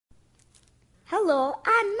Hello,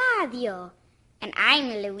 I'm Mario. And I'm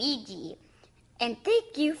Luigi. And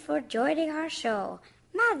thank you for joining our show,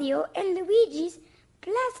 Mario and Luigi's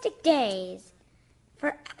Plastic Days.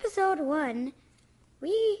 For episode 1,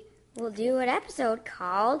 we will do an episode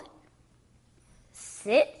called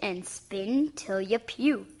Sit and Spin Till You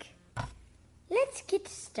Puke. Let's get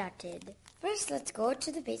started. First, let's go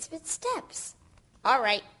to the basement steps. All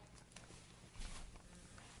right.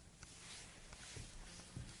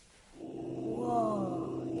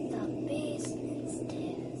 Whoa, the basement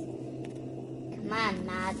stairs. Come on,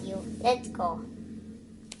 Mario, let's go.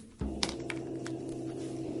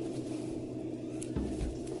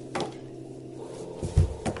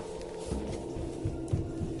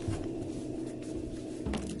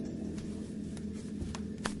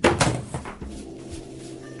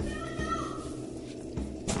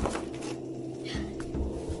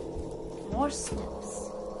 More steps.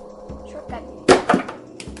 Shortcut.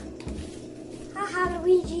 Haha,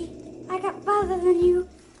 Luigi. I got farther than you.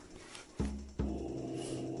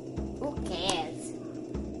 Who cares?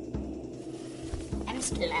 I'm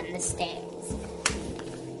still on the stairs.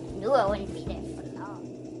 Knew I wouldn't be there for long.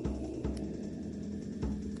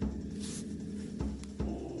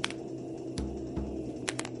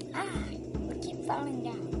 We keep falling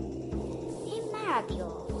down. Hey, Mario.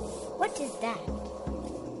 What is that?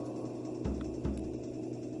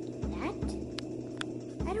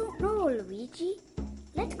 I don't know, Luigi.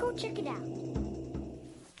 Let's go check it out.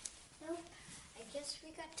 Nope. I guess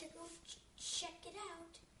we got to go check it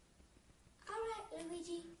out. All right,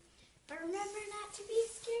 Luigi. But remember not to be a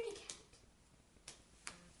scaredy cat.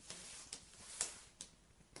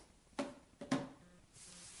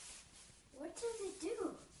 What does it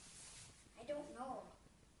do? I don't know.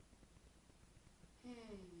 What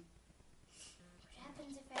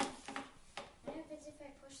happens if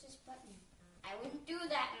I push this button? I wouldn't do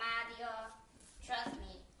that, Mario. Trust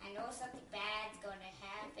me, I know something bad's gonna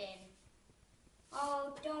happen.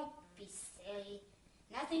 Oh, don't be silly.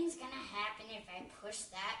 Nothing's gonna happen if I push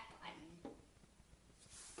that button.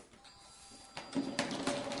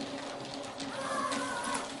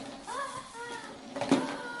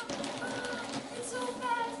 It's so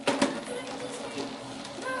fast.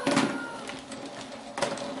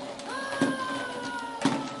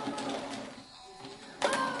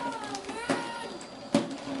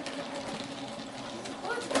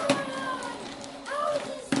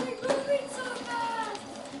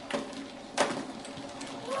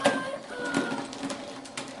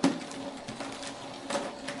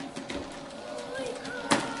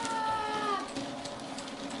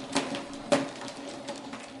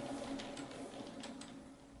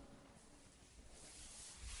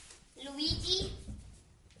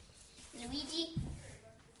 Luigi?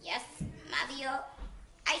 Yes, Mario?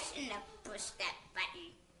 I shouldn't have pushed that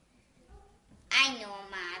button. I know,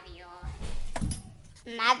 Mario.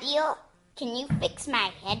 Mario, can you fix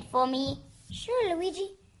my head for me? Sure,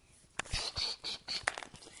 Luigi.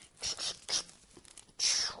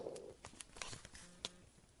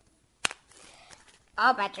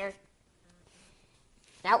 All better.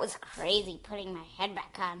 That was crazy putting my head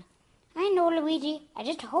back on. I know, Luigi. I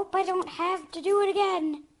just hope I don't have to do it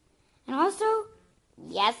again. And also,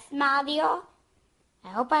 yes, Mario? I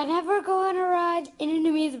hope I never go on a ride in an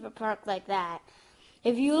amusement park like that.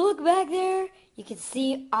 If you look back there, you can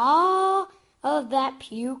see all of that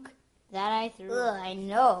puke that I threw. Ugh, I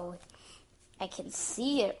know. I can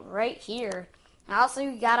see it right here. And also,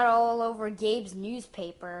 you got it all over Gabe's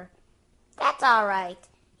newspaper. That's all right.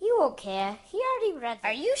 He won't care. He already read it.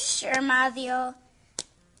 Are you sure, Mario?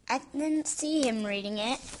 I didn't see him reading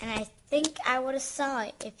it, and I think I would have saw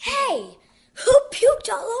it if Hey! Who puked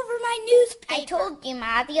all over my newspaper? I told you,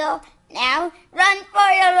 Mario. Now, run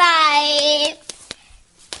for your life!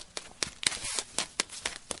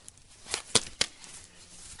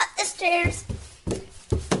 Up the stairs.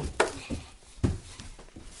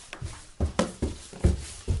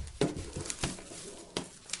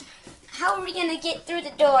 How are we going to get through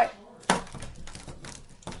the door?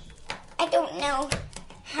 I don't know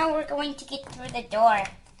how we're going to get through the door.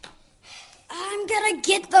 I'm gonna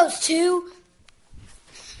get those two.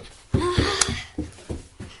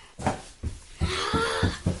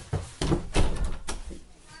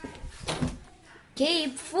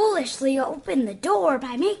 Gabe foolishly opened the door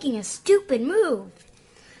by making a stupid move.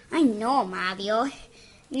 I know, Mario.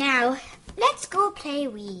 Now, let's go play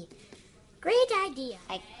Wii. Great idea.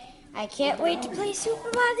 I can't wait to play Super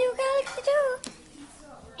Mario Galaxy 2.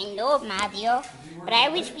 I know, Mario, but I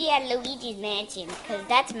wish we had Luigi's Mansion, because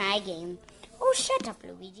that's my game. Oh, shut up,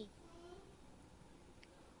 Luigi.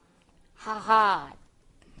 Ha ha.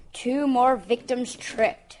 2 more victims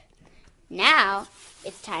tricked. Now,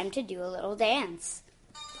 it's time to do a little dance.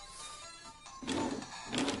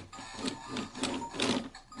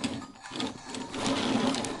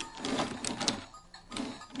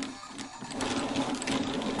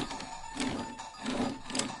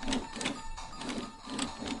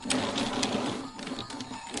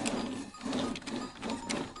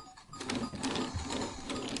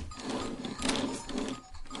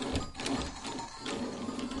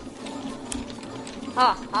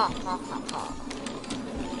 Ha ha ha ha ha.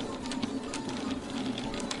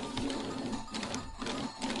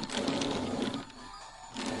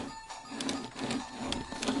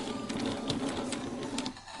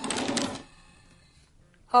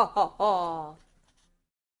 Ha ha ha.